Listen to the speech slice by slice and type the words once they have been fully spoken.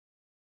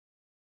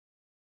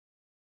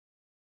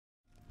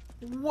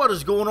What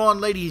is going on,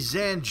 ladies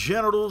and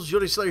genitals?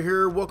 YOTESLAYA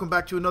here. Welcome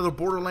back to another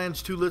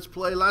Borderlands 2 Let's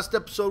Play. Last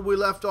episode we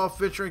left off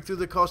venturing through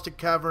the caustic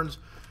caverns.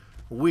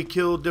 We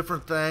killed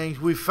different things.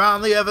 We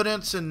found the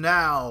evidence, and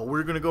now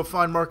we're going to go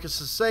find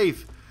Marcus's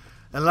safe.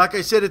 And like I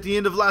said at the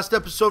end of last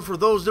episode, for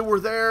those that were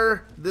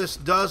there, this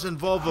does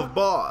involve a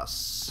boss.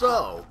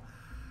 So,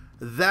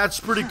 that's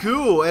pretty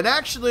cool. And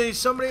actually,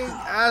 somebody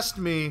asked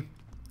me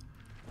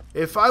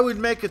if I would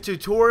make a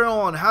tutorial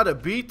on how to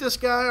beat this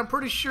guy. I'm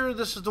pretty sure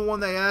this is the one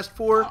they asked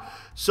for.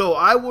 So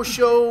I will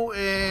show,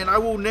 and I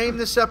will name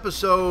this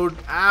episode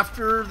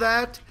after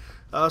that.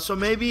 So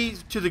maybe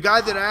to the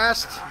guy that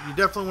asked, you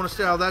definitely want to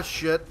stay out of that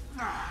shit.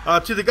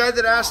 To the guy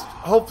that asked,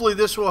 hopefully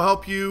this will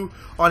help you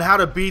on how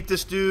to beat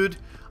this dude.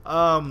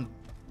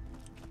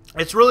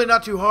 It's really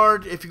not too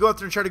hard. If you go out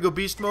there and try to go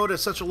beast mode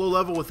at such a low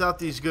level without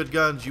these good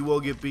guns, you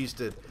will get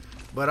beasted.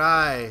 But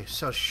I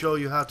shall show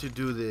you how to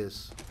do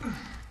this.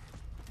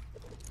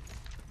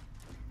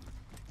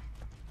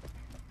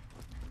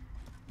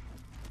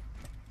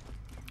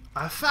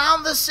 I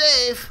found the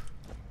safe.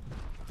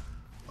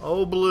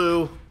 Oh,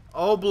 blue.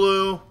 Oh,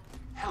 blue.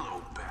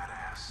 Hello,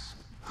 badass.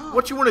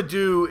 What you want to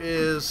do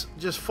is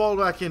just fall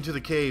back into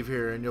the cave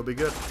here and you'll be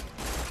good.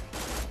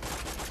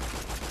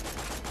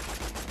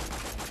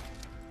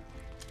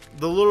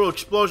 The little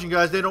explosion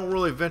guys, they don't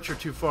really venture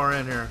too far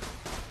in here.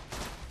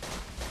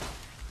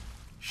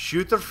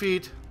 Shoot their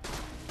feet.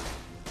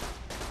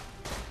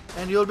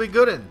 And you'll be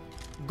golden.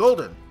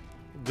 Golden.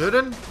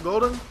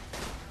 Golden?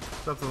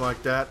 Something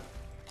like that.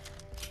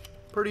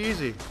 Pretty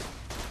easy.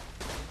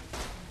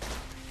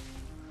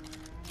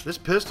 This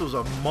pistol's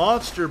a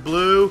monster,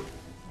 Blue.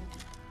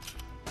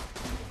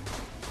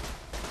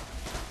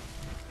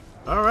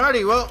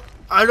 Alrighty, well,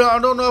 I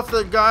don't know if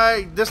the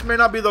guy, this may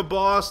not be the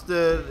boss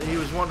that he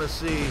was wanting to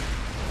see,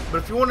 but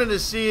if you wanted to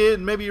see it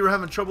and maybe you were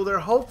having trouble there,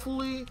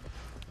 hopefully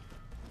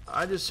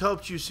I just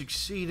helped you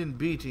succeed in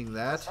beating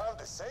that. Found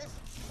the safe?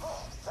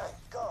 Oh, thank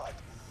God.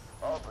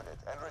 Open it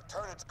and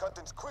return its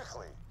contents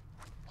quickly.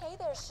 Hey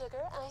there,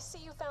 Sugar. I see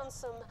you found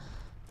some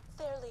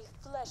fairly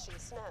fleshy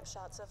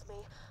snapshots of me.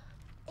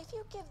 If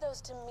you give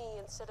those to me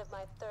instead of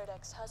my third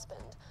ex-husband,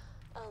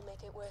 I'll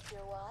make it worth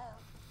your while.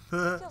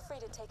 Feel free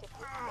to take a peek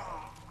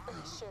though. I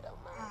sure don't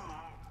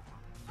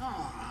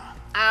mind.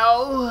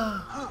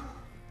 Ow.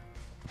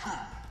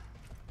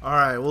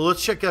 Alright, well,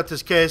 let's check out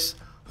this case.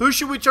 Who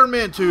should we turn him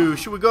into?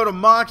 Should we go to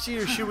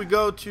Moxxi or should we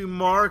go to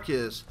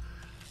Marcus?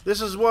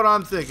 This is what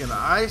I'm thinking.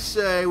 I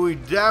say we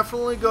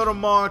definitely go to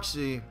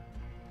Moxxi.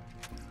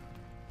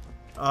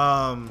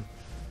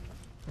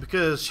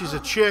 Because she's a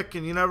chick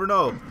and you never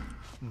know.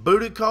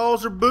 Booty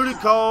calls are booty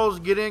calls.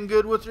 Get in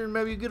good with her and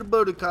maybe you get a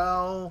booty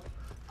call.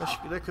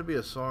 That could be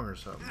a song or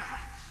something.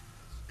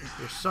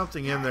 There's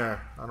something in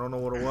there. I don't know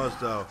what it was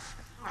though.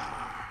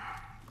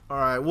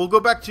 Alright, we'll go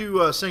back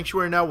to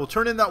Sanctuary now. We'll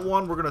turn in that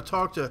one. We're going to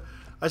talk to...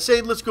 I say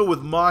let's go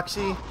with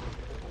Moxxi.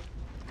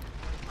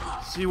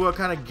 See what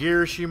kind of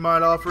gear she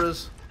might offer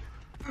us.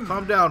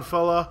 Calm down,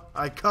 fella.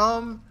 I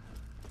come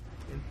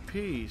in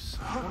peace.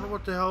 I wonder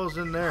what the hell is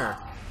in there.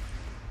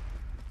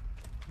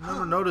 I've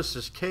never noticed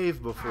this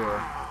cave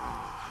before.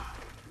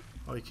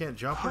 Oh, you can't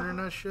jump in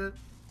that shit?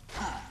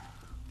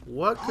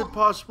 What could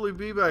possibly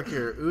be back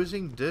here?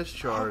 Oozing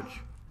discharge.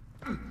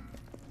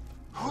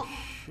 Oh,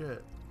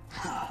 shit.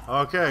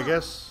 Okay, I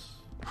guess...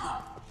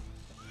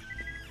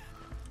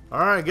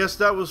 Alright, I guess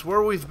that was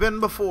where we've been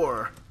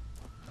before.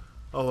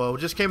 Oh, well, we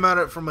just came at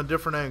it from a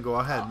different angle.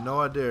 I had no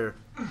idea.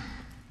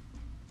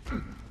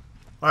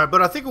 Alright,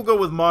 but I think we'll go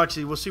with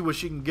Moxxi. We'll see what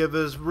she can give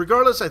us.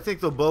 Regardless, I think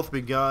they'll both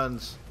be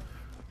guns.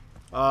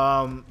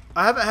 I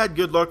haven't had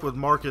good luck with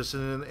Marcus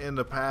in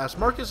the past.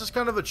 Marcus is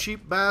kind of a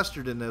cheap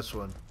bastard in this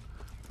one.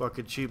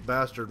 Fucking cheap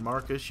bastard,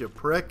 Marcus, you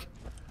prick.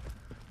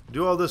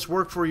 Do all this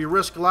work for you,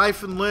 risk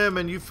life and limb,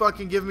 and you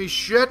fucking give me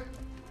shit?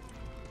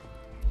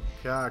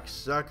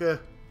 Cocksucker.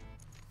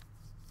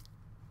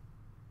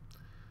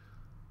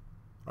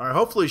 Alright,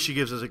 hopefully she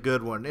gives us a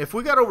good one. If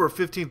we got over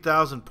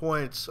 15,000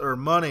 points or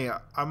money,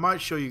 I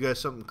might show you guys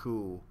something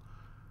cool.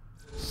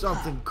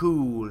 Something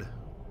cool.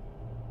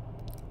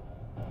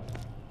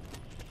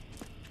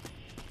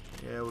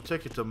 Yeah, we'll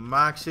take it to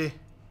Moxxi.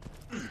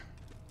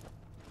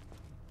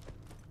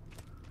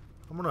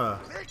 I'm gonna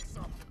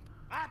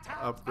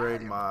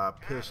upgrade my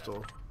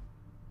pistol.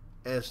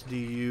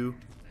 SDU.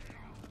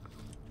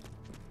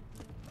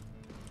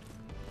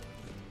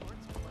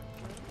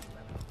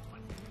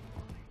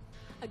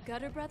 A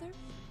gutter brother?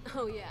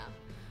 Oh yeah.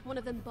 One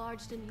of them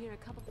barged in here a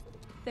couple...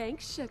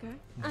 Thanks, Sugar.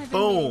 I've been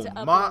meaning Boom.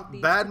 to upload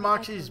these Bad to the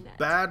Moxxi's Echonet.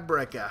 bad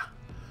breaker.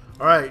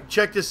 Alright,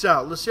 check this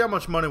out. Let's see how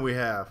much money we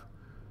have.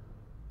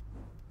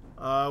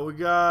 We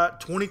got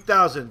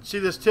 20,000. See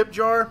this tip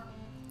jar?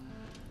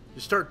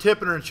 You start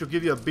tipping her and she'll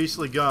give you a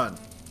beastly gun.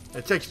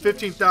 It takes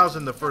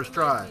 15,000 the first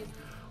try.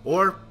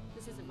 Or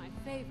This isn't my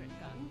favorite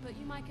gun, but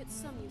you might get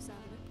some use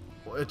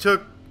out of it. it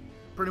took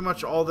pretty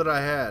much all that I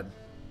had.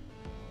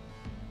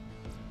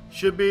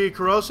 Should be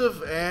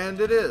corrosive, and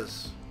it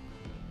is.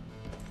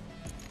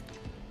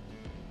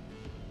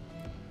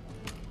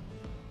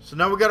 So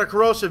now we got a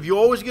corrosive. You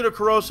always get a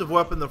corrosive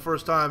weapon the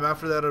first time.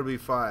 After that, it'll be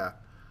fire.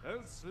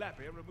 Old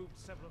Slappy removed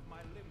several of my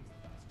limbs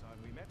the last time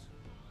we met.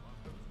 One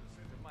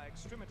percent of my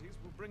extremities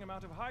will bring him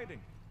out of hiding,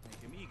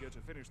 make him eager to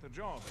finish the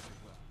job, as it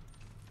were.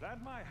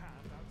 Plant my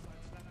hand outside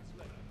Slappy's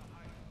lair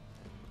behind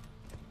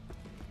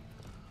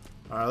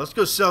him. Alright, let's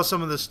go sell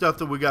some of the stuff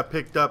that we got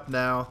picked up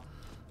now.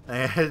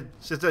 And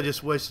since I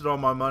just wasted all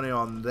my money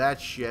on that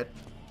shit,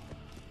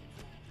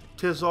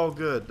 'tis all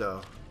good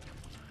though.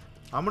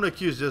 I'm gonna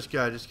accuse this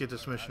guy. Just get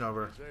this mission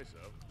over.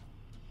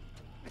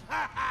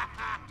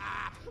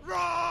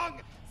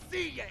 Wrong!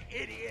 See ya,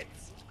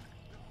 idiots!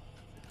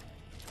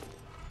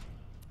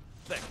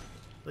 At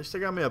least they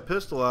got me a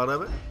pistol out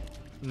of it.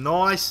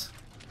 Nice.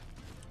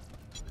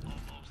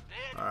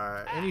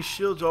 Alright, any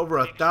shields over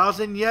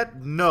 1,000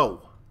 yet?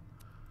 No.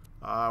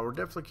 We're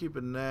definitely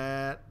keeping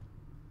that.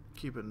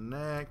 Keeping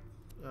that.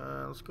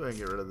 Let's go ahead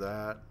and get rid of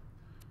that.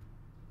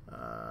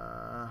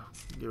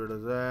 Get rid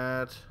of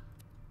that.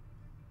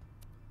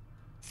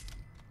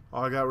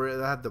 Oh, I got rid of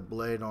that. Had the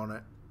blade on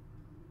it.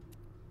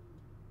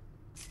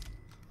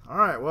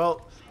 Alright,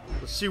 well,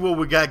 let's see what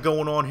we got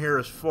going on here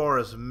as far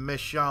as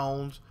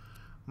missions.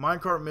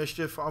 Minecart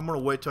Mischief. I'm going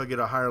to wait till I get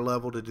a higher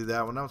level to do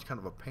that one. That was kind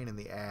of a pain in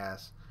the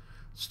ass.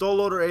 Stole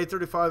loader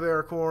A35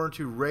 aircorn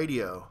to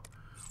radio.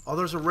 Oh,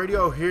 there's a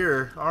radio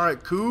here.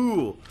 Alright,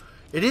 cool.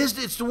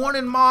 It's the one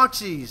in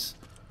Moxxi's.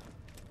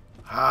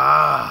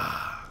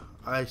 Ah,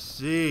 I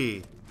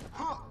see.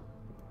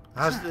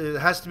 It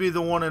has to be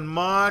the one in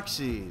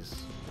Moxxi's.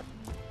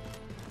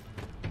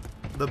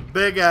 The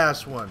big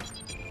ass one.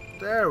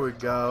 There we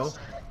go.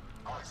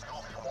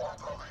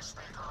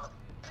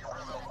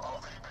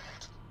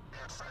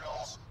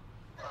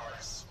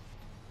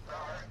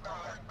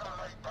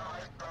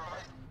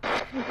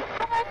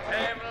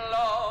 Came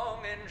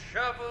along and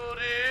shuffled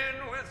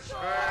in with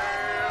sperm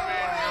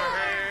in your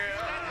hand.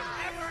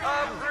 I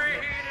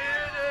breathed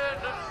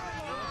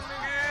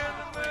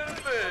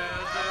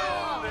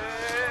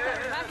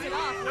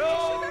and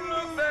don't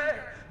look back,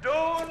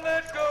 don't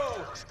let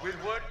go with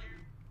what you.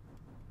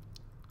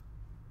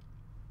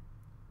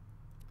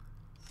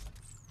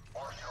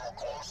 Are you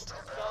close to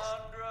death?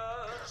 Sandra,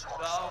 Is your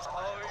I'll suffering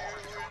call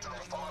leading you to the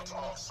thought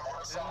of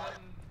suicide?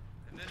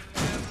 and then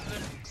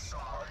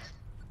Sorry,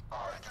 I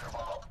give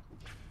up.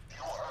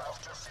 You have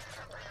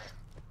defeated me.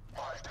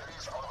 My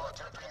days of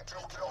attempting to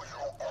kill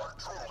you are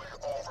truly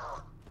over.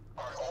 I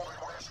only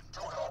wish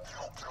to help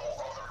you kill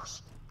others.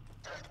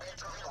 Take me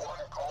to the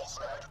one called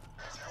Zed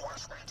if you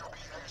wish me to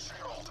be a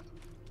shield.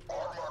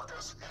 Or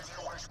Marcus if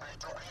you wish me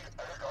to be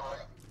a gun.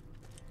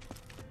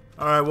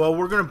 Alright, well,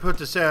 we're going to put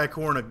this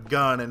acorn in a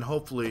gun and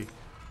hopefully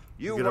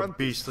You get a want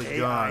beastly this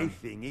gun. AI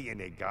thingy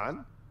in a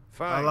gun?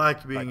 Fine. I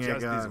like being but a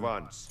just this gun.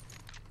 once.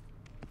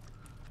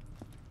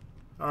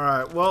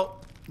 Alright,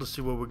 well, let's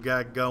see what we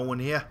got going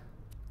here.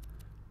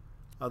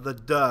 The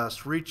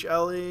dust. Reach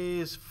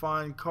Ellie's.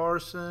 Find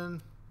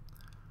Carson.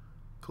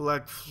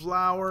 Collect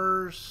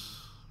flowers.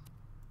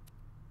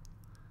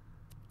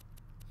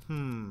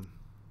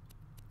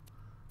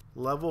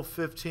 Level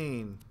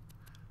 15.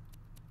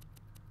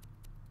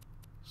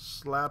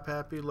 Slap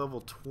Happy,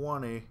 level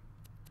 20.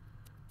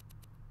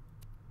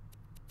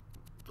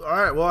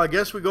 Alright, well, I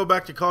guess we go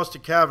back to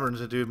Caustic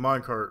Caverns and do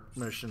minecart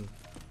mission.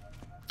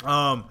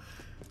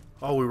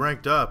 Oh, we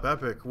ranked up.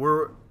 Epic.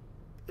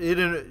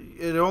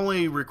 It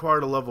only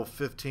required a level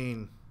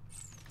 15.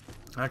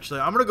 Actually,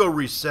 I'm gonna go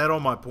reset all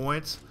my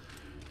points,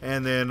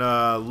 and then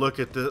look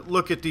at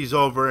these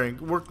over,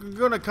 and we're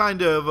gonna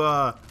kind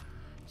of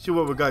see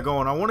what we got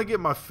going. I want to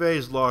get my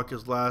phase lock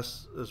as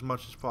much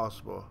as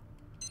possible.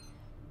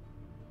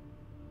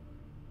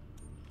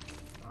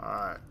 All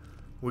right,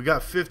 we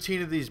got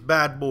 15 of these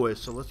bad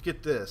boys, so let's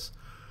get this.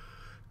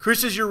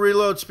 Increases your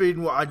reload speed,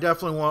 and I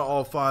definitely want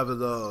all 5 of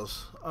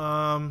those.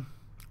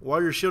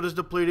 While your shield is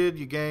depleted,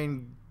 you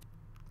gain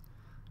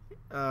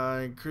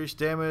increased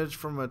damage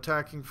from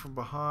attacking from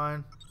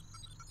behind.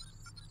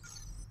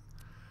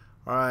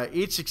 Alright,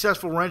 each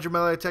successful ranger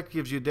melee attack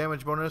gives you a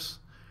damage bonus.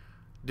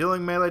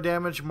 Dealing melee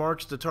damage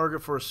marks the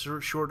target for a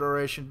short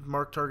duration.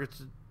 Mark targets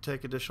to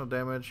take additional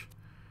damage.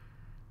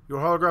 Your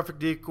holographic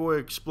decoy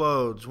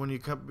explodes when you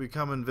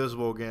become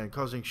invisible again,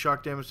 causing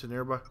shock damage to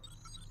nearby.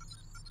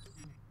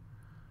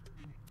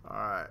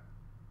 Alright.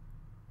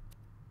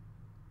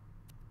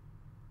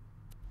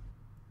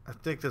 I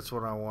think that's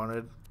what I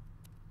wanted.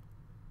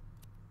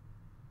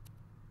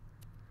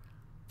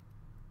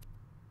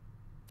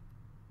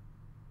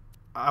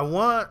 I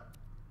want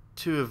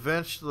to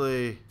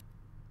eventually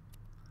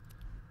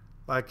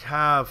like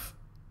have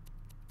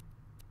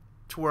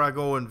to where I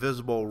go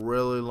invisible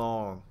really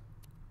long.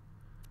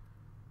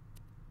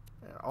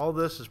 And all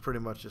this is pretty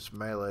much just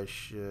melee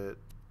shit.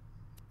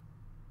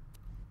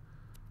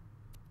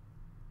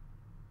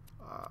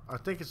 I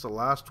think it's the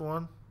last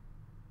one.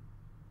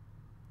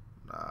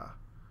 Nah.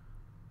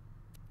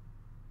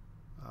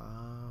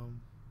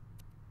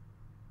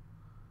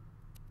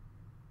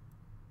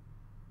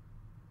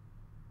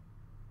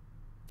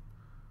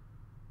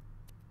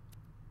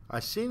 I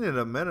seen it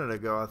a minute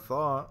ago, I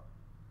thought.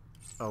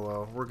 Oh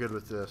well, we're good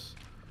with this.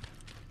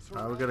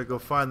 Alright, we gotta go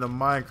find the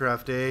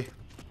Minecraft, eh?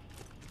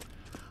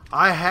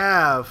 I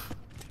have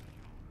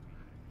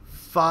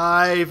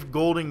 5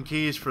 golden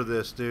keys for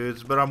this,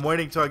 dudes, but I'm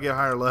waiting till I get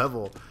higher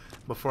level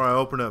before I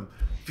open them.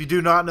 If you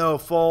do not know,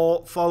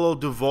 follow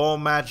Duval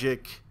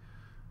Magic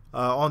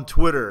on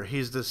Twitter.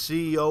 He's the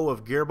CEO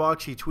of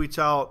Gearbox. He tweets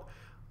out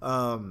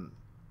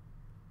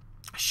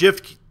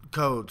shift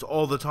codes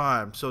all the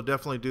time, so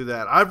definitely do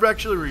that. I've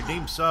actually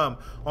redeemed some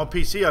on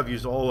PC. I've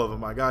used all of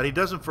them. My God, he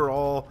does them for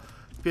all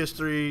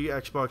PS3,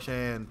 Xbox,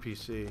 and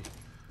PC.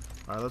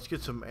 All right, let's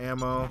get some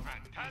ammo.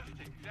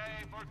 Fantastic day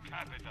for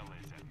capitalism.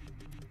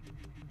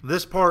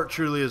 This part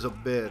truly is a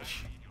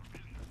bitch.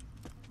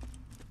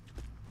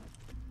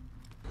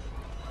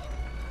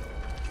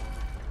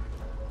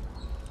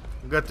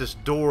 We've got this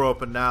door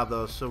open now,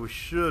 though, so we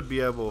should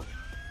be able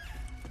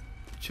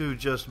to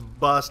just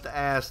bust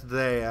ass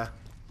there.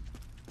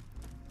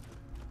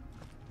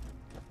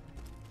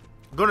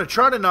 I'm going to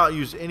try to not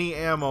use any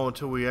ammo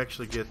until we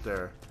actually get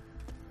there.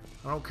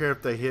 I don't care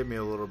if they hit me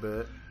a little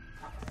bit.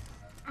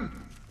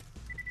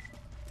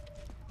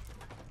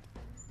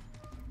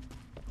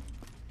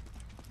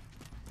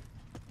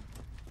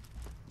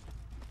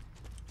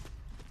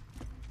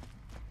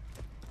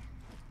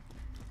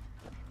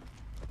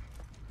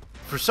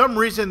 For some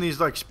reason, these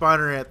like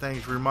spider ant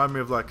things remind me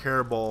of like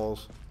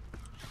hairballs.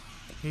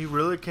 He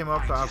really came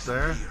up out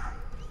there.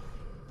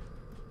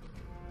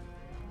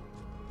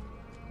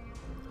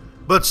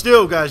 But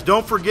still, guys,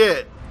 don't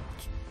forget.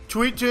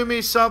 Tweet to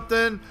me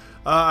something.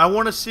 I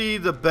want to see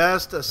the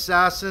best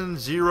Assassin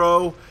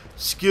Zero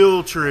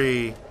skill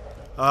tree.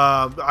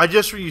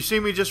 You see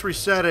me just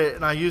reset it,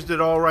 and I used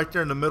it all right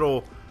there in the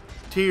middle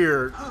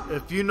tier.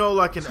 If you know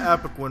like an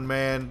epic one,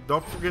 man,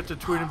 don't forget to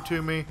tweet them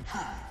to me.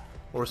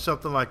 Or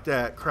something like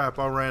that. Crap,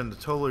 I ran the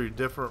totally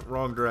different,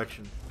 wrong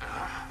direction.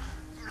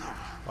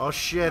 Oh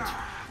shit.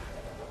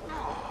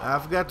 I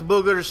forgot the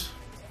boogers.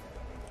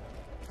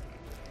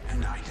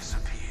 And I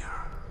disappear,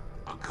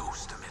 a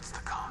ghost amidst the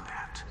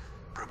combat,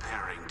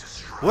 preparing to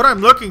strike. What I'm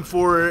looking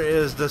for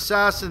is the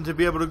assassin to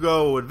be able to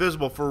go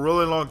invisible for a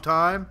really long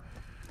time.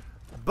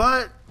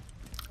 But,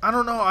 I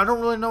don't know. I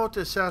don't really know what the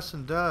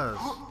assassin does.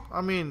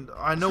 I mean,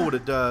 I know what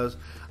it does.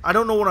 I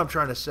don't know what I'm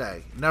trying to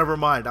say. Never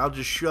mind. I'll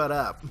just shut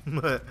up.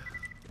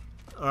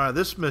 Alright,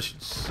 this mission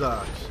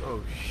sucks.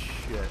 Oh,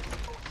 shit.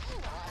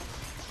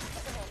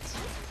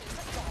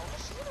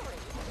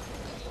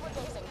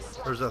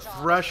 There's a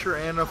Thresher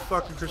and a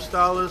fucking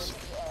Crystallis.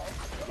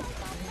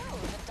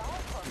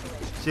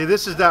 See,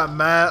 this is that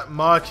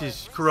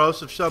Moxxi's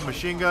Corrosive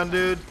submachine gun,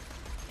 dude.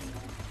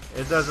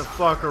 It doesn't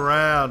fuck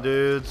around,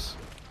 dudes.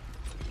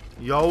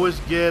 You always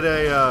get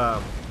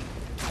a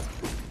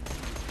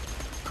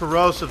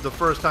Corrosive the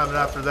first time, and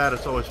after that,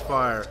 it's always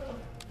fire.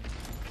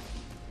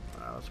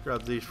 Let's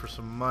grab these for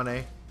some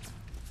money.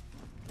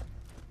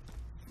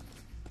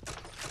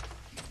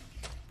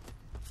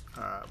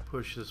 Alright,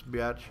 push this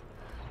bitch.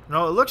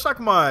 No, it looks like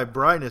my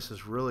brightness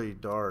is really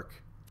dark.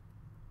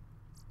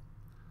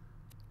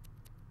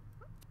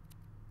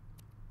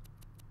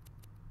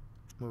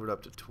 Move it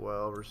up to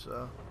 12 or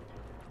so.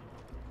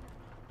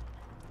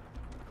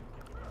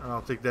 I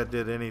don't think that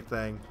did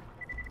anything.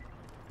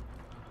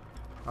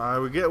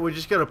 Alright, we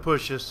just gotta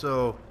push this,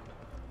 so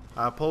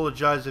I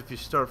apologize if you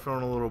start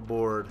feeling a little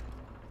bored.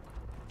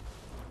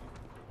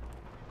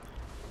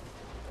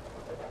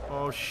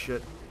 Oh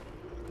shit.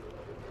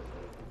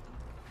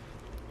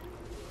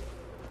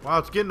 Wow,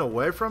 it's getting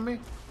away from me?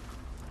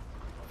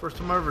 First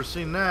time I've ever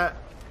seen that.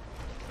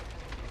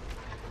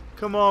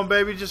 Come on,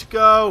 baby, just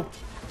go.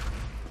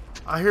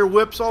 I hear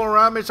whips all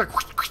around me. It's like...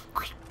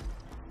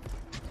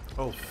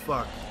 Oh,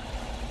 fuck.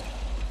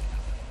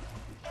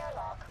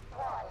 Airlock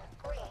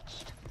 1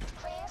 reached.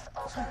 Please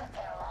open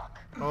airlock.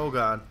 Oh,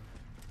 God.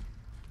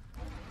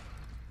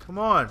 Come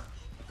on.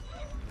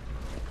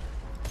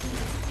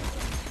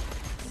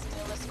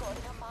 Still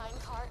escorting a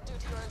minecart due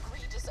to your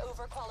egregious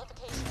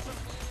overqualification for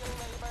menial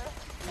labor.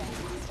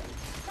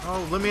 Fantastic.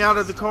 Oh, let me out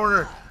of the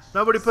corner.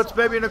 Nobody puts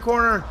baby in the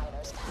corner.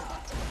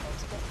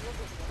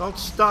 Don't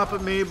stop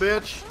at me,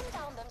 bitch.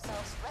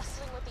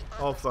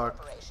 Oh,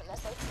 fuck.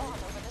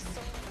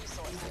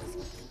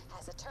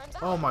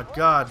 Oh, my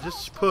God.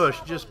 Just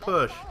push. Just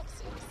push.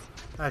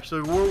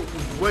 Actually, we're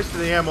wasting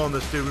the ammo on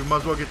this dude. We might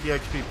as well get the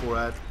XP for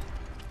that.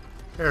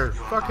 Here,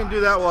 fucking do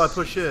that while I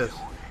push this.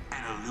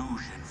 An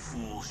illusion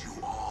fools you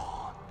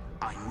all.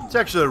 It's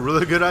actually a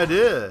really good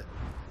idea.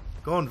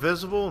 Go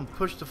invisible and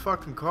push the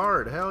fucking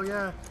card. Hell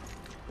yeah.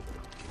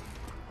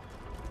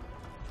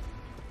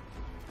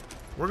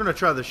 We're gonna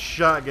try the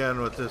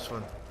shotgun with this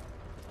one.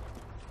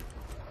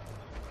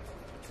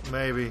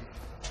 Maybe.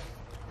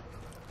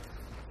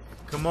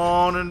 Come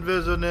on,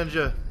 Invisi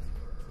Ninja.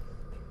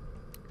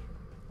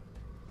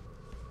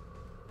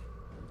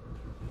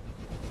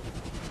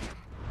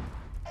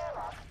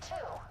 Airlock 2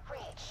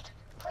 reached.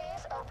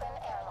 Please open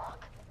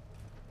airlock.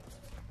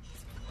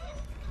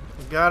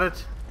 You got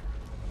it?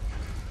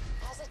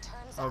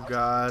 Oh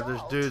God,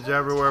 there's dudes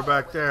everywhere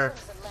back there.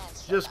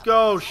 Just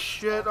go,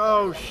 shit,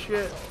 oh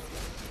shit.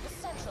 The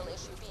central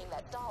issue being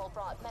that Dahl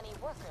brought many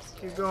workers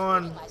here, Keep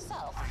going. including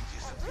myself,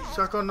 and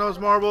Suck on those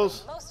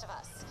marbles. Most of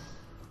us.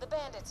 The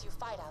bandits you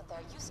fight out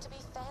there used to be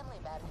family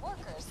men,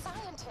 workers,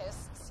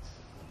 scientists.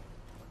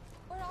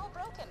 We're all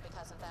broken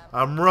because of them.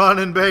 I'm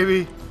running,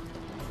 baby.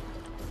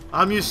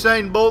 I'm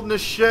Usain Bolt in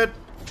this shit.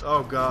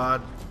 Oh,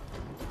 God.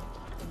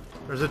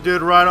 There's a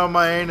dude right on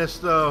my anus,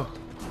 though.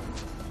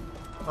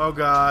 Oh,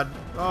 God.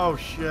 Oh,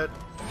 shit.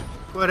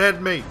 Quit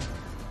hitting me.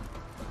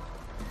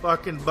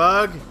 Fucking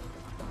bug.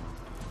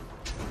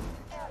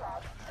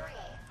 Airlock 3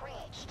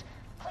 reached.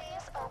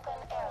 Please open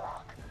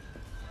airlock.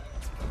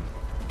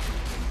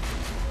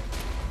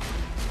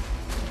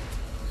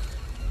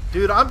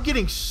 Dude, I'm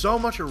getting so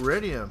much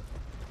iridium.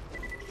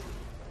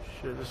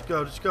 Shit, let's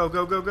go. Just go,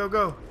 go, go, go,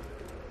 go.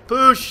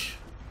 Push.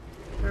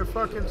 Here,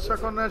 fucking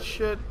suck on that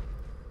shit.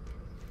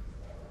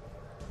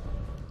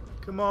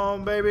 Come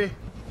on, baby.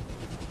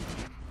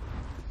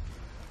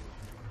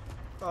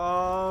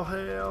 Oh,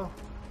 hell.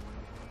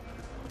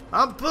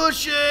 I'm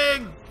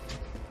pushing!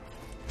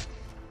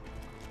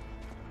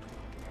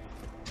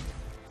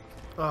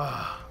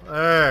 Ah, oh,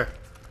 there.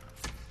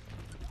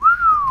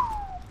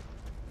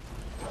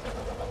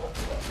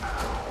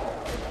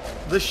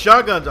 This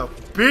shotgun's a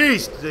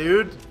beast,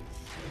 dude.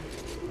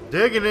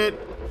 Digging it.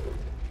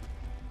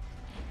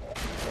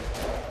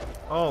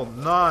 Oh,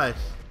 nice.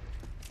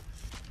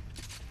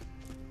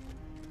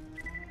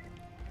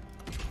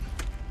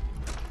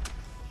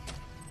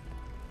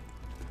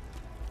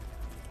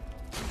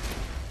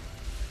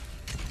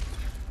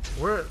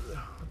 Where?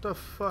 What the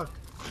fuck?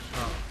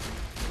 Oh.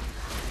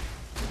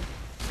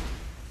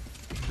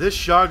 This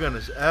shotgun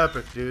is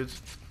epic,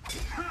 dudes.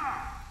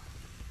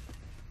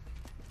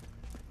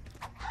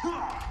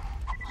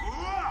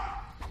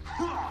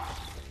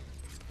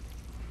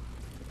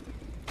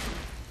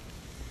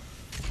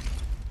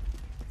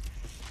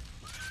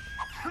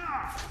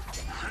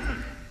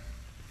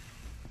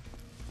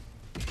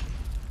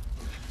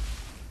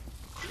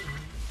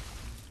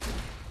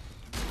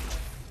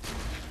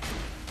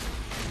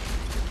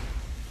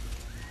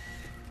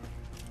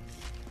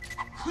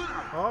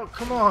 Oh,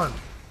 come on.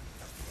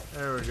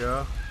 There we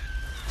go.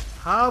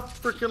 How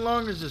freaking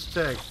long does this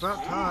take? It's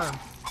about time.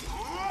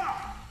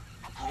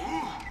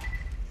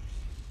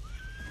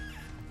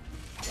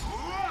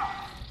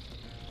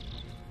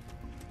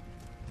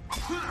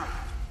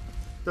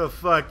 The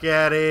fuck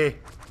out of here.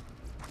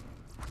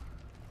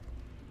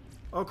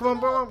 Oh, come on,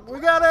 bro. We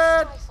got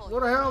it.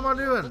 What the hell am I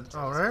doing?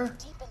 Oh, there?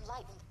 Deep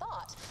enlightened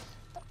thought,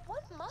 but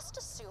one must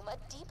assume a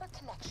deeper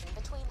connection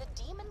between the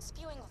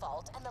demon-spewing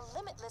vault and the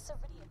limitless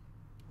iridium.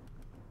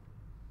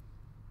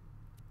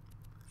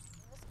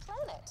 This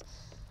planet.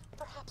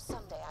 Perhaps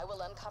someday I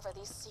will uncover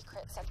these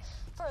secrets and,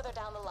 further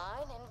down the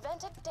line,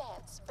 invent a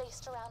dance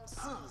based around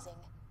sneezing.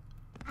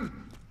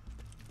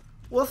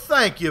 Well,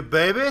 thank you,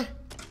 baby.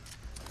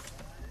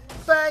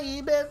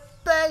 Baby,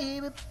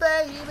 baby,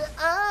 baby,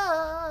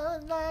 I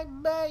like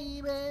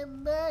baby,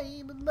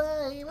 baby,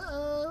 baby,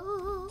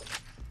 oh.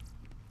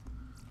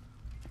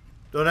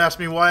 Don't ask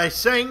me why I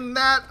sang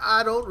that,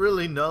 I don't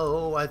really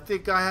know. I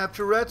think I have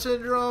Tourette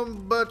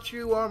syndrome, but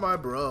you are my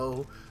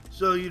bro.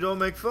 So you don't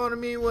make fun of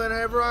me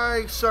whenever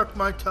I suck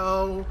my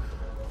toe.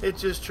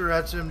 It's just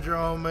Tourette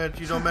syndrome, and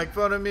you don't make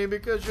fun of me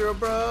because you're a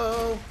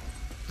bro.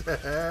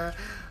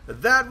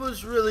 That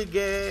was really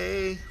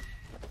gay.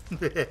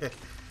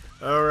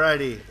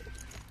 Alrighty.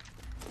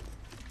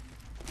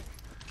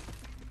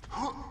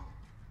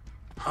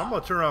 I'm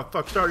gonna turn around and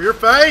fuck start your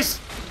face!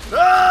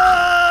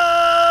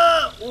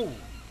 Ah! Ooh.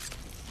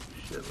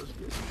 Shit, let's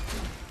get it.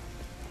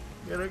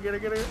 Get it, get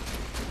it, get it.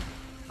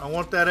 I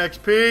want that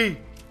XP.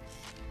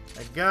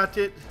 I got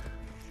it.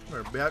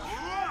 Come here, bitch.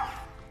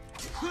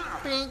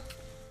 Pink.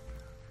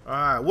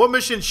 Alright, what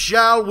mission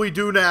shall we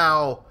do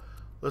now?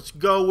 Let's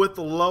go with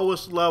the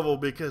lowest level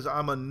because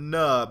I'm a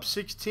nub.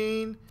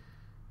 16,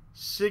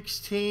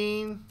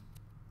 16,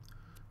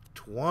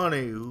 20.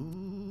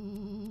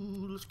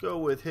 Ooh, let's go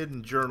with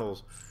hidden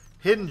journals.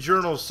 Hidden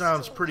journals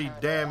sounds pretty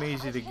damn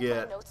easy to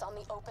get.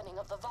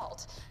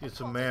 Get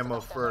some ammo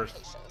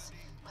first.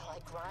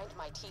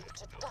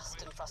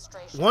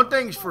 One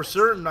thing's for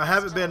certain, I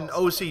haven't been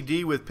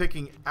OCD with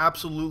picking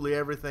absolutely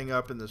everything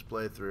up in this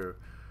playthrough.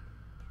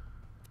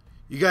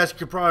 You guys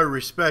could probably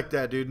respect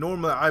that, dude.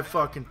 Normally, I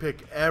fucking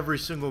pick every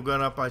single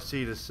gun up I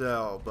see to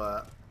sell,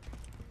 but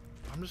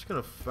I'm just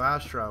gonna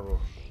fast travel.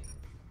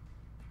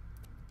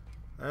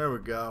 There we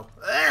go.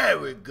 There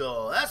we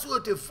go. That's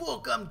what the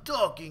fuck I'm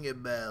talking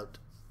about.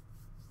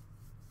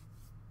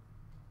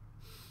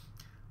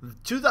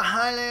 To the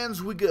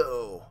Highlands we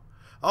go.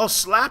 Oh,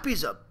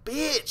 Slappy's a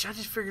bitch. I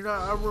just figured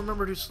out. I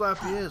remembered who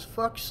Slappy is.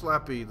 Fuck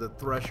Slappy, the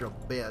Thresher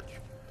bitch.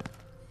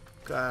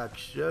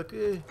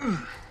 Cocksucker.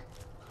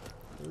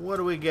 What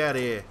do we got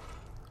here?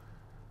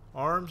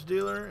 Arms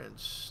dealer and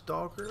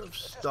stalker of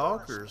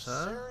stalkers,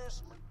 huh?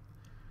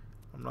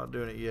 I'm not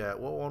doing it yet.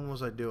 What one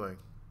was I doing?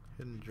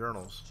 Hidden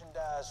journals.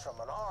 Merchandise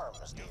from an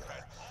arms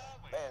dealer.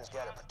 Man's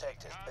got to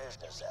protect his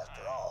business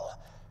after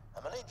all.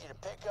 I'm gonna need you to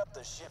pick up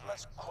the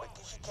shipments quick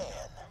as you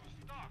can.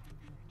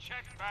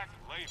 Check back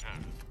later.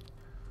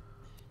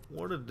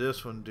 What did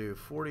this one do?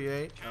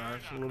 48?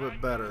 That's a little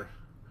bit better.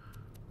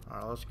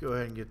 Alright, let's go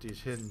ahead and get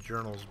these hidden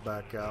journals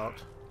back out.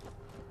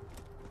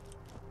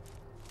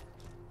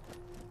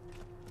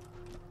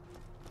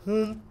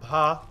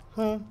 Hoompa,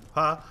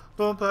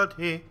 hoompa,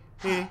 tee,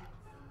 hee.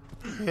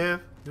 If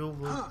you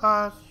will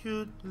ask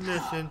you to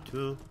listen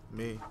to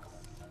me.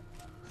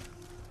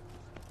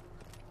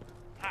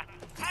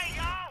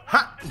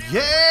 Ha!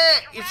 Yeah!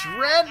 It's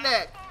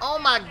Redneck! Oh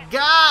my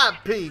god,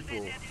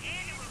 people!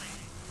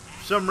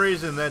 For some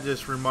reason that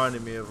just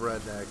reminded me of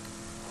Redneck.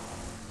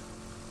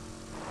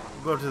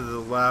 We'll go to the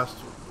last...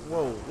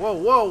 Whoa, whoa,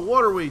 whoa!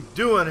 What are we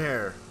doing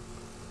here?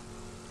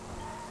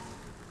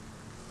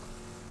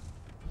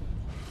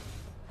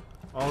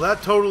 Oh,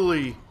 that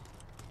totally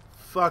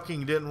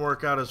fucking didn't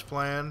work out as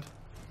planned.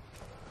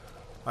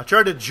 I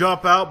tried to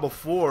jump out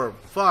before.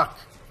 Fuck.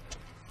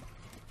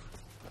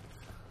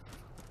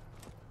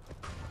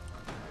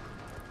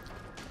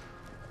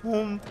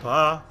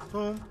 Oompa,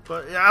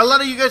 oompa. Yeah, a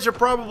lot of you guys are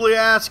probably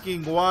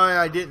asking why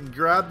I didn't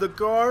grab the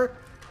car.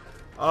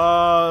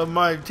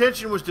 My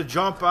intention was to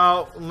jump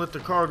out and let the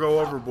car go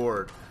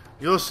overboard.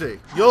 You'll see.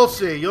 You'll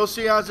see. You'll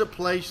see as it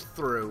plays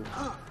through.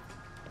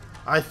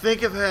 I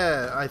think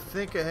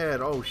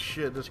ahead. Oh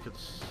shit, this could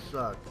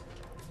suck.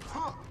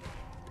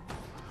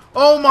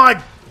 Oh my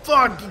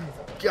fucking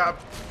god.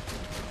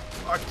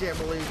 I can't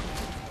believe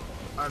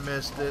I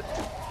missed it.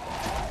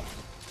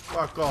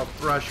 Fuck off,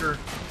 Thresher.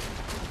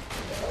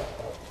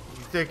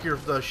 You think you're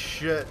the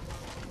shit,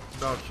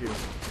 don't you?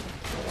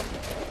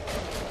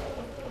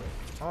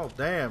 Oh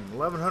damn,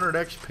 1100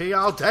 XP,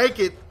 I'll take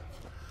it.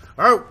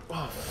 Alright,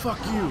 oh fuck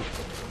you.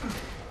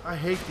 I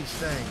hate these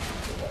things.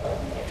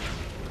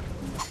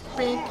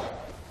 Bink.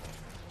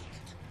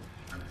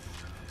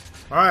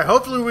 Alright,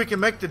 hopefully we can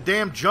make the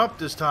damn jump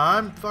this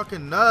time.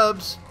 Fucking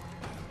nubs.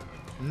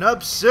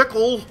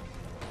 Nubsicle.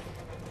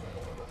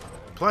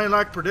 Playing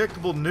like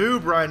predictable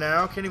noob right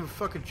now. Can't even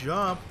fucking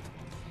jump.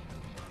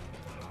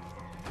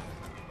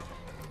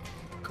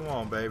 Come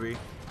on, baby.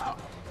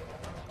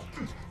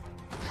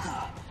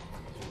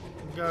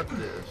 Got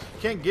this.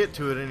 Can't get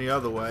to it any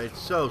other way. It's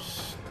so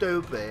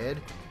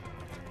stupid.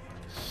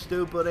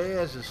 Stupid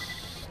as is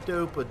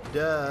stupid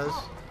does.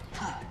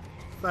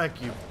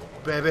 Thank you,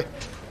 baby.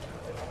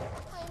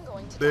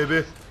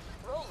 Baby.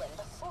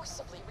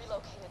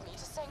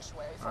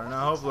 Alright,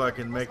 now hopefully I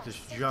can make this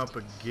jump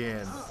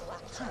again.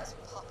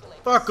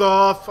 Fuck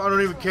off. I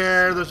don't even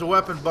care. There's a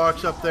weapon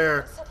box up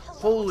there.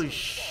 Holy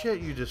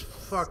shit, you just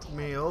fucked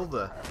me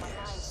over.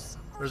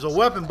 There's a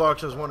weapon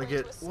box I was wanting to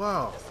get.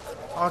 Wow.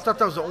 Oh, I thought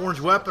that was an orange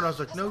weapon. I was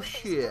like, no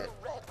shit.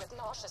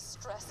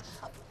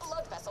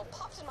 Blood vessel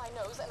popped in my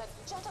nose and a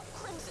jet of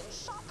crimson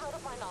shot out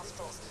of my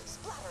nostrils,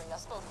 splattering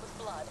us both with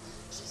blood.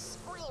 She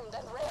screamed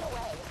and ran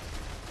away.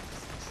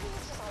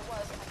 Pleased as I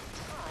was at the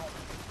time,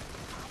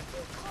 I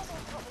think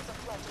causing fountains of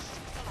blood to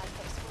shoot from my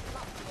face would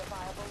not be a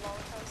viable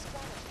long-term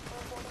strategy for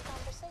avoiding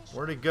conversation.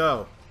 Where'd he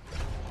go?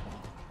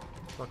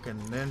 Fucking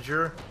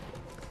ninja.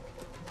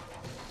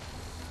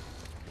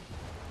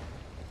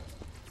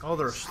 Oh,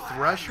 there's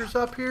threshers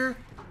up here?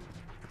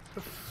 What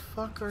the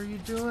fuck are you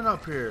doing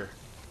up here?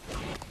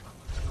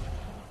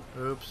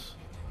 Oops.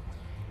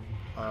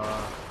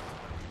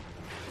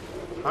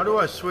 How do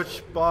I switch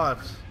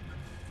spots?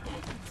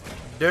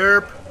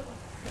 Derp.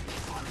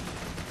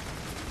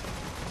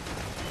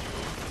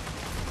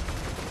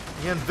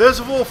 You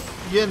invisible?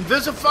 You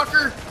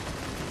invisifucker?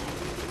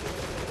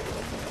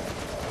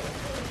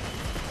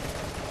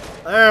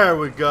 There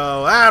we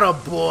go.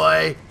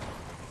 Attaboy.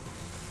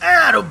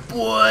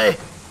 Attaboy.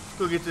 Let's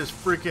go get this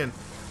freaking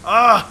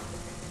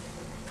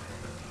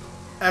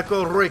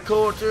echo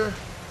recorder.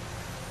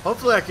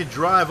 Hopefully I can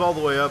drive all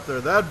the way up there.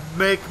 That'd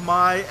make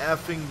my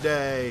effing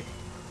day.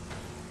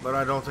 But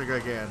I don't think I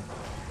can.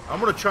 I'm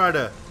gonna try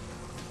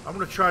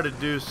to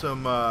do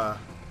some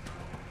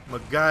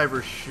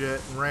MacGyver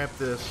shit and ramp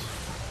this.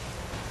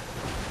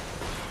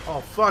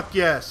 Oh fuck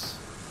yes.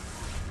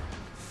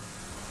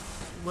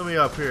 Let me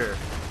up here.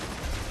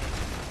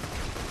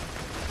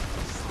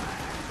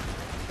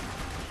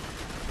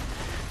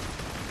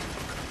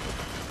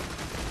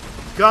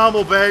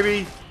 Gumble,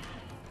 baby.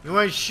 You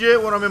ain't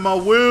shit when I'm in my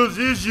wheels,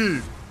 is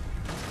you?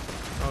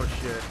 Oh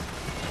shit.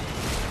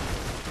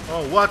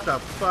 Oh, what the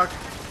fuck?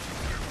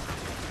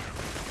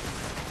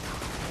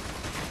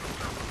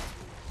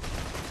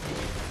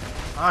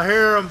 I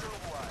hear him.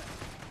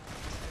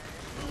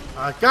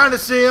 I kinda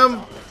see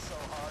him.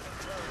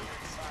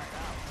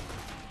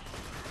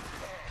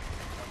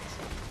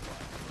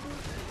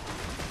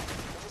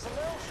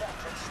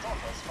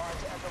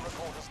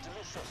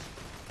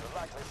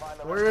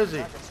 Where is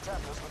he?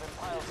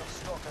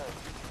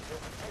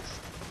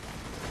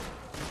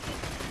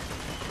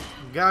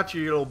 Got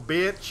you, you little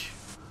bitch.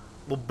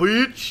 Little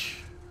bitch.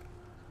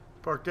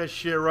 Park that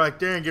shit right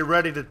there and get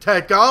ready to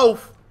take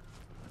off.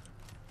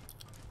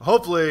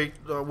 Hopefully,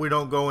 we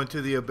don't go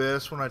into the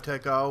abyss when I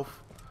take off.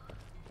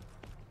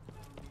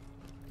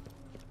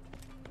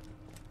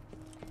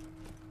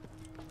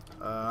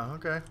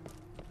 Okay.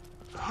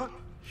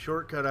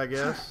 Shortcut, I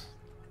guess.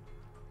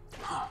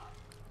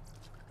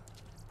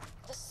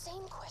 The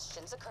same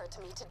questions occurred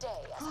to me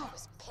today as I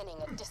was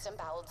pinning a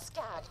disemboweled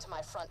skag to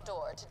my front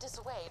door to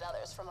dissuade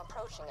others from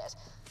approaching it.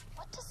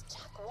 What does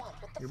Jack want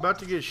with the You're about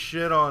to get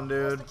shit on,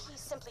 dude. Was the key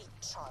simply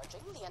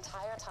charging the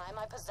entire time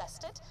I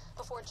possessed it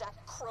before Jack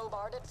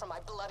crowbarred it from my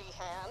bloody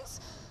hands?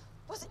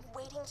 Was it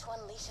waiting to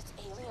unleash its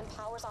alien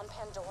powers on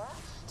Pandora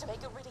to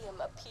make Iridium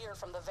appear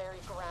from the very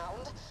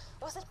ground?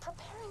 Was it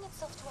preparing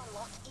itself to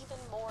unlock even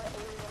more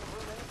alien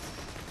ruins?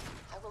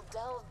 I will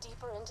delve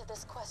deeper into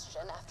this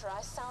question after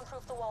I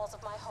soundproof the walls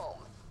of my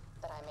home,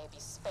 that I may be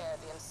spared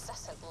the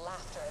incessant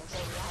laughter and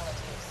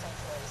joviality of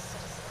Sanctuary's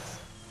citizens.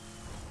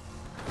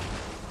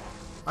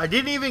 I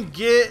didn't even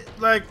get,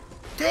 like,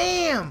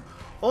 damn!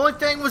 Only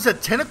thing was a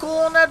tentacle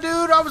on that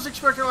dude? I was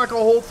expecting like a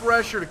whole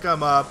thresher to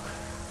come up.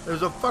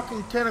 There's a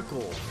fucking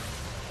tentacle.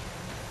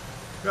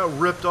 Got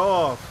ripped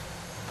off.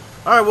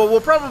 Alright, well,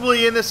 we'll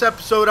probably end this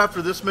episode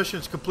after this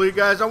mission's complete,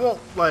 guys. I won't,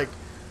 like...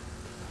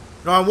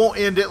 No, I won't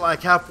end it,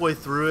 like, halfway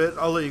through it.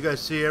 I'll let you guys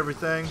see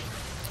everything.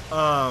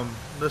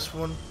 This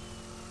one.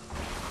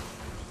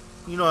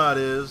 You know how it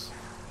is.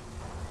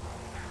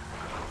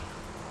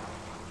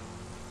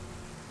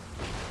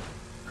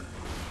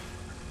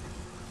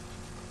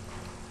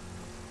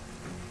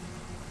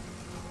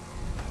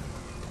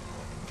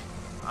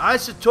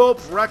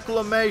 Isotope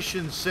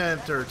Reclamation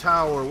Center,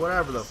 Tower,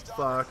 whatever the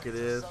fuck it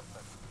is.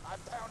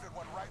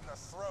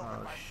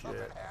 Oh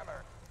shit.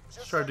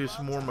 Let's try to do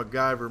some more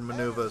MacGyver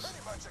maneuvers.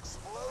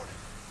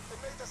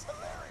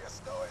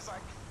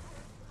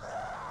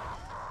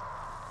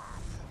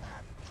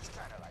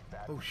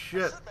 Oh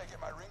shit.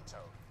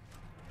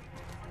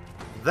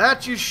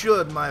 That you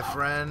should, my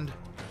friend.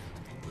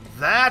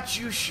 That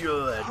you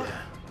should.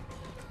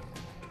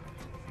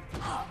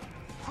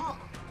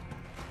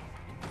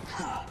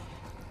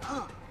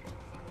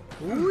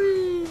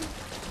 Whee!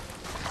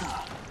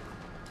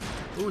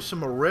 Ooh,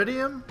 some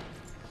iridium.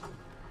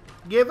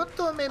 Give it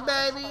to me,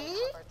 baby.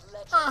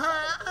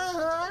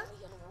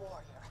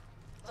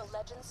 The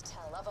legends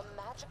tell of a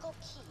magical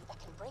key that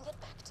can bring it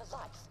back to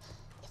life.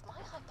 If my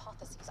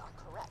hypotheses are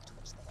correct,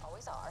 which they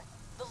always are,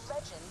 the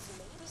legends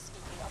may be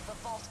speaking of the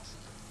vault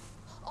key.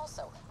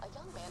 Also, a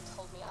young man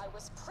told me I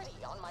was pretty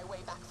on my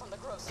way back from the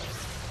grocer's.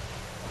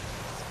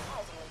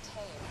 Surprisingly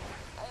tame.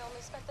 I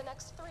only spent the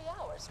next 3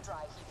 hours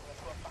dry heaving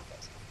into a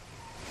bucket.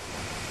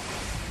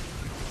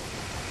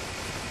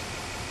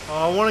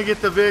 Oh, I want to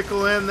get the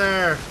vehicle in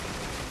there.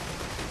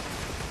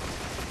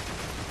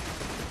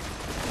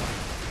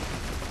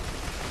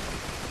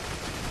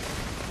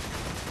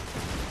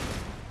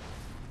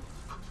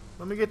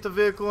 Let me get the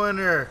vehicle in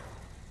there.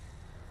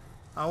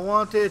 I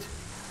want it.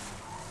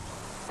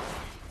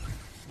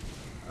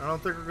 I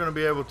don't think we're going to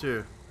be able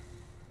to.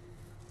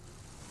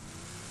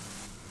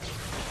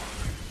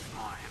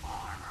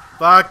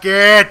 Fuck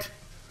it!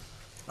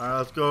 Alright,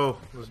 let's go.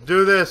 Let's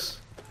do this.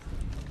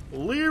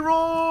 Leroy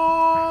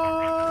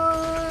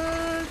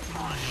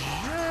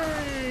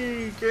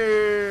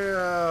Jenkins.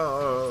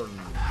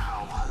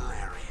 How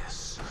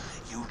hilarious.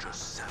 You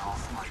just set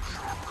off my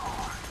trap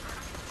card.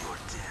 Your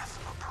death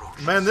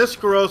approaches. Man, this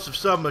corrosive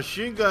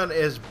submachine gun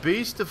is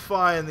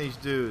beastifying these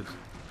dudes.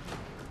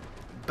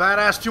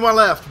 Badass to my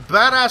left.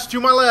 Badass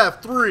to my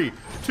left. 3,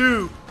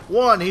 2,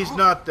 1. He's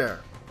not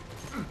there.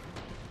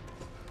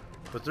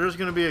 But there's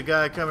going to be a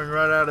guy coming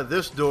right out of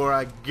this door,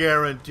 I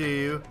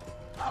guarantee you.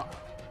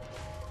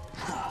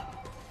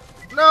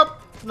 Nope,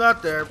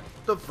 not there.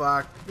 The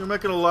fuck? You're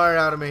making a liar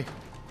out of me.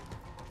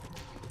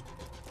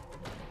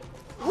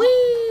 Whee!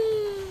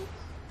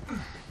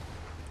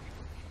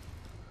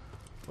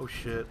 Oh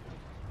shit.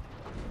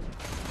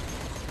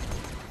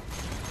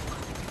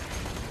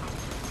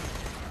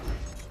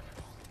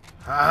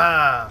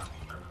 Ha!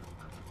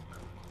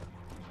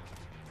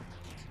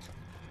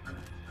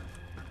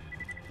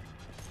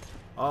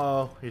 Uh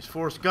oh, he's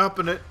Forrest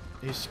Gumping it.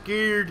 He's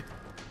scared.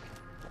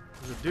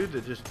 There's a dude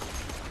that just...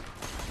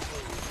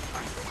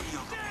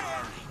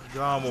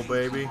 Gomel,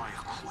 baby.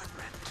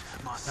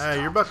 Hey,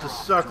 you're about to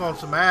suck on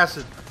some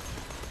acid.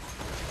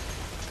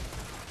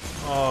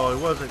 Oh,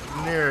 he wasn't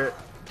near it.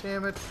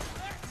 Damn it.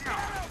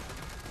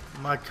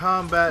 My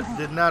combat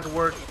did not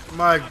work.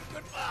 My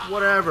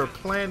whatever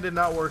plan did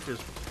not work as...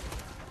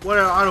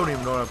 Whatever, I don't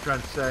even know what I'm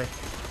trying to say.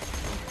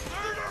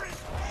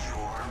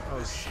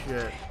 Oh,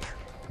 shit.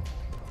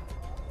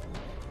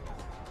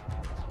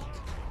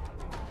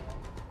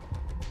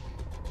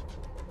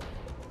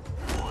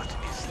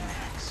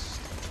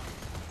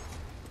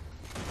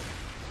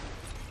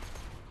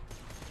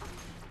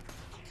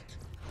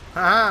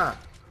 Haha!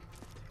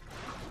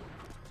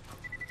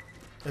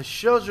 It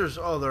shows there's...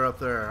 Oh, they're up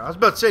there. I was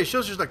about to say, it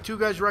shows there's like 2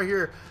 guys right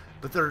here,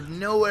 but they're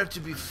nowhere to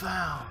be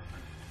found.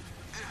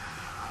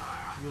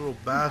 You little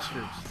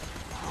bastards.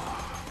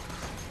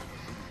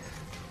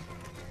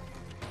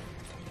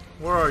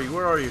 Where are you?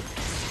 Where are you?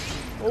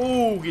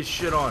 Oh, get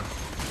shit on.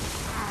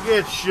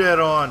 Get shit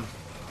on.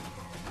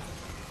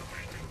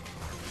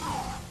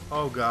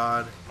 Oh,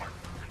 God.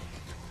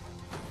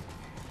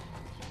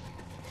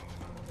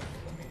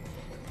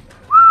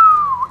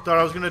 Thought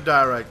I was gonna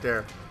die right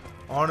there.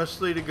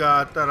 Honestly to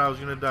God, thought I was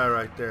gonna die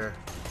right there.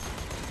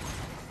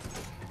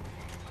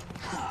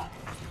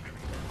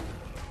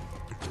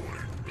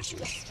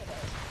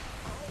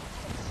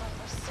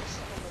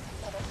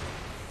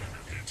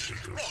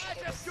 I'm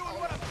just doing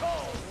what I'm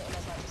told! In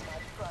as much as my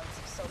grunts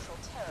of social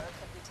terror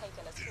could be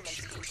taken as human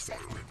speech,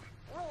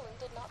 Roland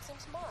did not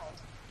seem to mind.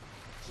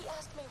 He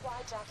asked me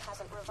why Jack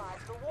hasn't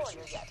revived the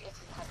warrior yet if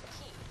he has the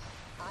key.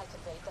 I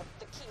conveyed that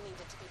the key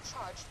needed to be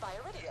charged by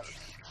iridium,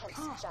 hence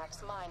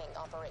Jack's mining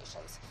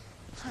operations.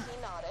 He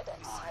nodded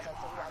and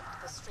silently wiped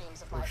the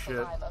streams of my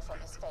saliva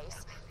from his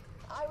face.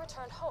 I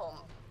returned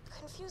home,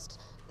 confused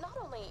not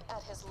only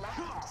at his lack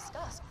of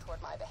disgust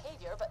toward my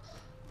behavior, but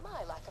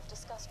my lack of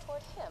disgust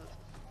toward him.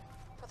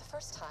 For the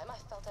first time, I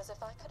felt as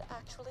if I could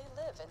actually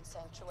live in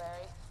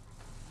Sanctuary.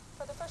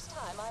 For the first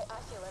time, I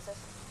feel as if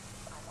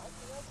I might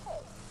be okay.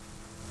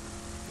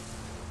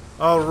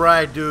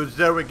 Alright, dudes,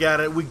 there we got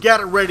it. We got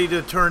it ready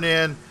to turn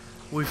in.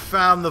 We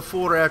found the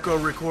full echo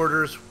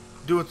recorders.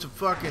 Doing some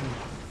fucking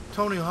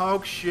Tony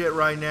Hawk shit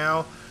right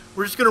now.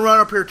 We're just going to run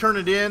up here, turn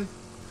it in.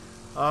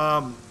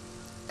 And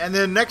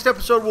then next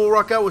episode, we'll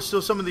rock out with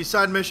still some of these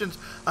side missions.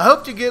 I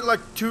hope to get like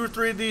 2 or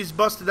 3 of these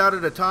busted out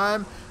at a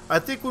time. I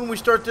think when we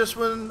start this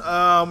one,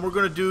 we're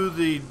going to do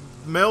the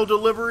mail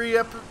delivery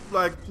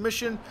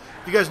mission.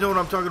 You guys know what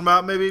I'm talking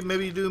about. Maybe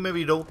you do, maybe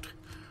you don't.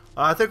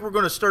 I think we're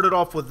going to start it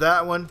off with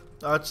that one.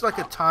 It's like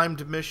a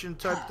timed mission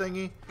type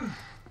thingy.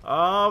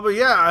 But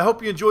yeah, I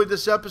hope you enjoyed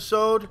this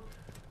episode.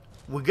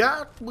 We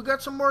got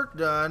some work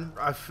done,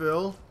 I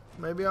feel.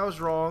 Maybe I was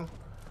wrong.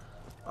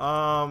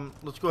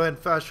 Let's go ahead and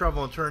fast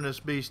travel and turn this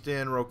beast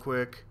in real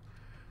quick.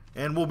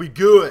 And we'll be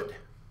good.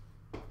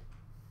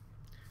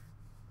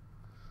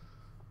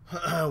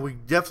 We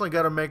definitely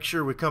got to make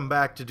sure we come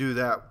back to do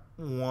that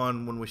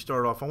one when we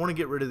start off. I want to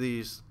get rid of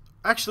these.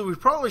 Actually, we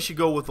probably should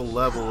go with a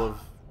level of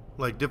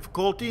like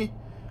difficulty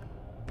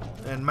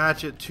and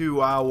match it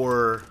to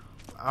our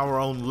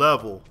own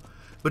level.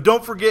 But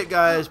don't forget,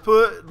 guys,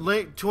 put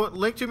link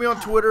to me on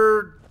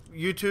Twitter,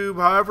 YouTube,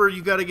 however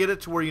you got to get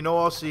it to where you know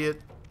I'll see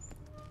it.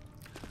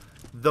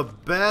 The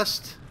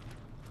best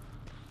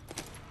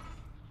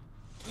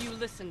You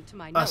listened to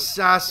my notes.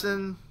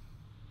 assassin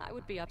I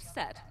would be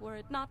upset were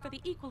it not for the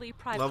equally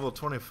private level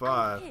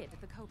 25. I hid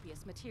the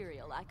copious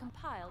material I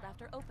compiled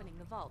after opening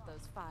the vault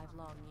those 5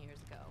 long years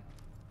ago.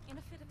 In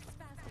a fit of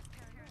spastic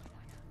paranoia.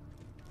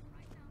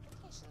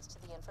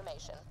 To the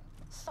information.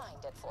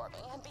 Find it for me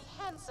and be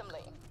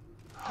handsomely.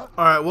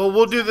 Alright, well,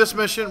 we'll do this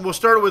mission. We'll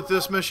start with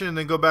this mission and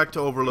then go back to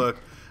Overlook.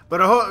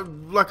 But I hope,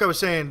 like I was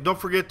saying, don't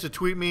forget to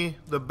tweet me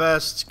the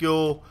best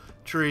skill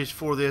trees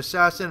for the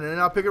assassin,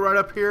 and I'll pick it right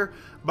up here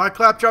by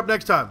Claptrap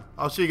next time.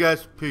 I'll see you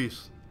guys.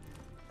 Peace.